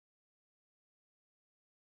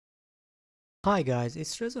Hi guys,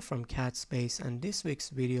 it's Reza from CADSpace, and this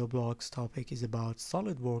week's video blog's topic is about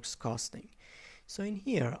SolidWorks Costing. So in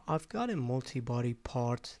here I've got a multi-body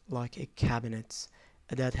part like a cabinet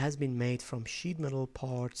that has been made from sheet metal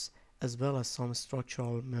parts as well as some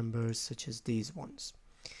structural members such as these ones.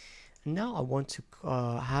 And now I want to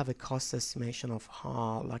have a cost estimation of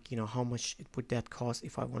how much would that cost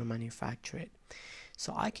if I want to manufacture it.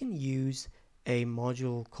 So I can use a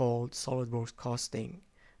module called SolidWorks Costing,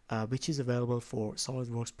 which is available for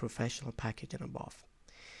SolidWorks Professional Package and above.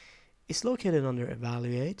 It's located under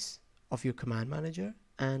Evaluate of your command manager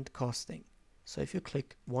and Costing. So if you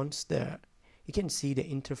click once there, you can see the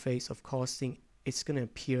interface of Costing. It's going to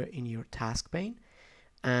appear in your task pane,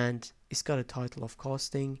 and it's got a title of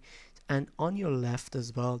Costing. And on your left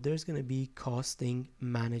as well, there's going to be Costing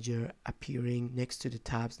Manager appearing next to the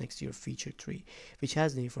tabs next to your feature tree, which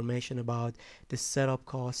has the information about the setup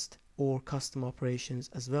cost or custom operations,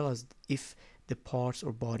 as well as if the parts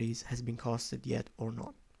or bodies has been costed yet or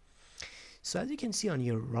not. So as you can see on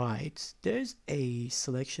your right, there's a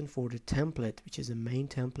selection for the template, which is a main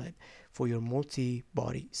template for your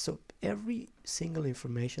multi-body. So every single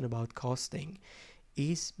information about costing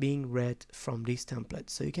is being read from this template.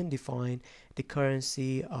 So you can define the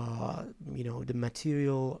currency, the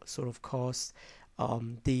material sort of cost,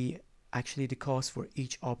 the cost for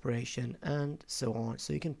each operation, and so on.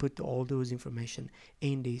 So you can put all those information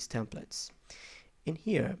in these templates. In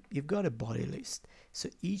here you've got a body list, so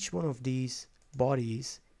each one of these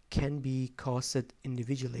bodies can be costed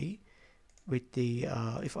individually with the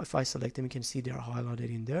if I select them, you can see they are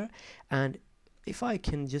highlighted in there. And if I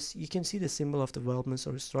can you can see the symbol of the weldments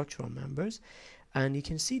or structural members, and you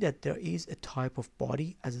can see that there is a type of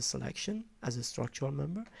body as a selection as a structural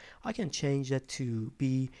member. I can change that to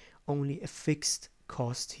be only a fixed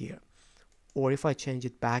cost here, or if I change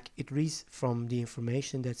it back, it reads from the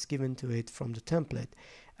information that's given to it from the template.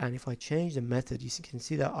 And if I change the method, you can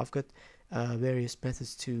see that I've got various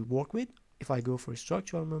methods to work with. If I go for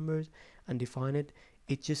structural members and define it,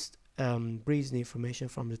 it just reads the information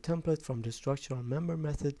from the template from the structural member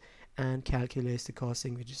method and calculates the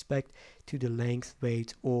costing with respect to the length,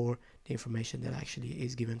 weight, or the information that actually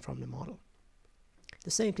is given from the model.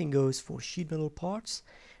 The same thing goes for sheet metal parts,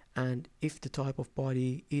 and if the type of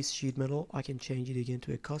body is sheet metal, I can change it again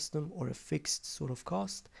to a custom or a fixed sort of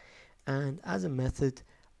cost. And as a method,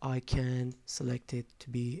 I can select it to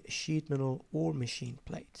be sheet metal or machine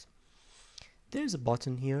plate. There's a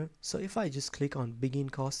button here, so if I just click on begin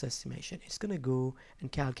cost estimation, it's going to go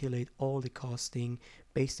and calculate all the costing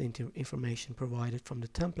based on information provided from the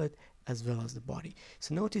template as well as the body.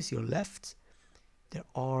 So notice your left, there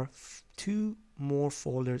are two more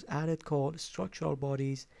folders added called structural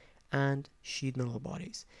bodies and sheet metal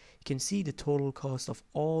bodies. You can see the total cost of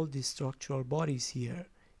all the structural bodies here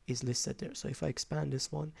is listed there. So if I expand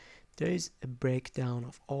this one, there is a breakdown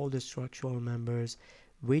of all the structural members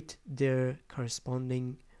with their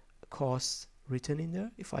corresponding costs written in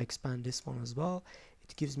there. If I expand this one as well,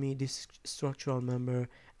 it gives me this structural member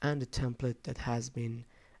and the template that has been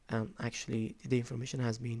the information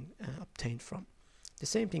has been obtained from. The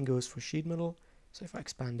same thing goes for sheet metal. So if I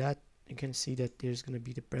expand that, you can see that there's going to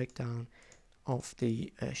be the breakdown of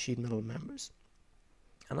the sheet metal members.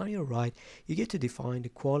 And on your right, you get to define the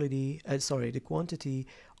the quantity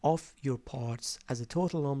of your parts as a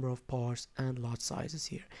total number of parts and lot sizes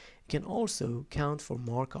here. You can also count for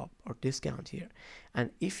markup or discount here.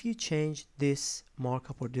 And if you change this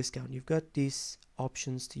markup or discount, you've got these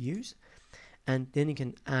options to use. And then you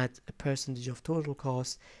can add a percentage of total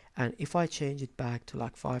cost. And if I change it back to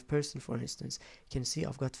like 5%, for instance, you can see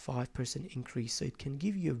I've got 5% increase. So it can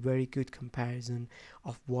give you a very good comparison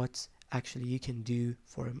of what actually you can do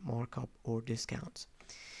for a markup or discount.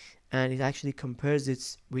 And it actually compares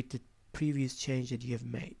it with the previous change that you have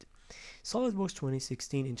made. SolidWorks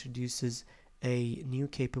 2016 introduces a new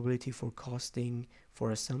capability for costing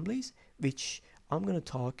for assemblies, which I'm going to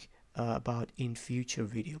talk about in future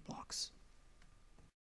video blogs.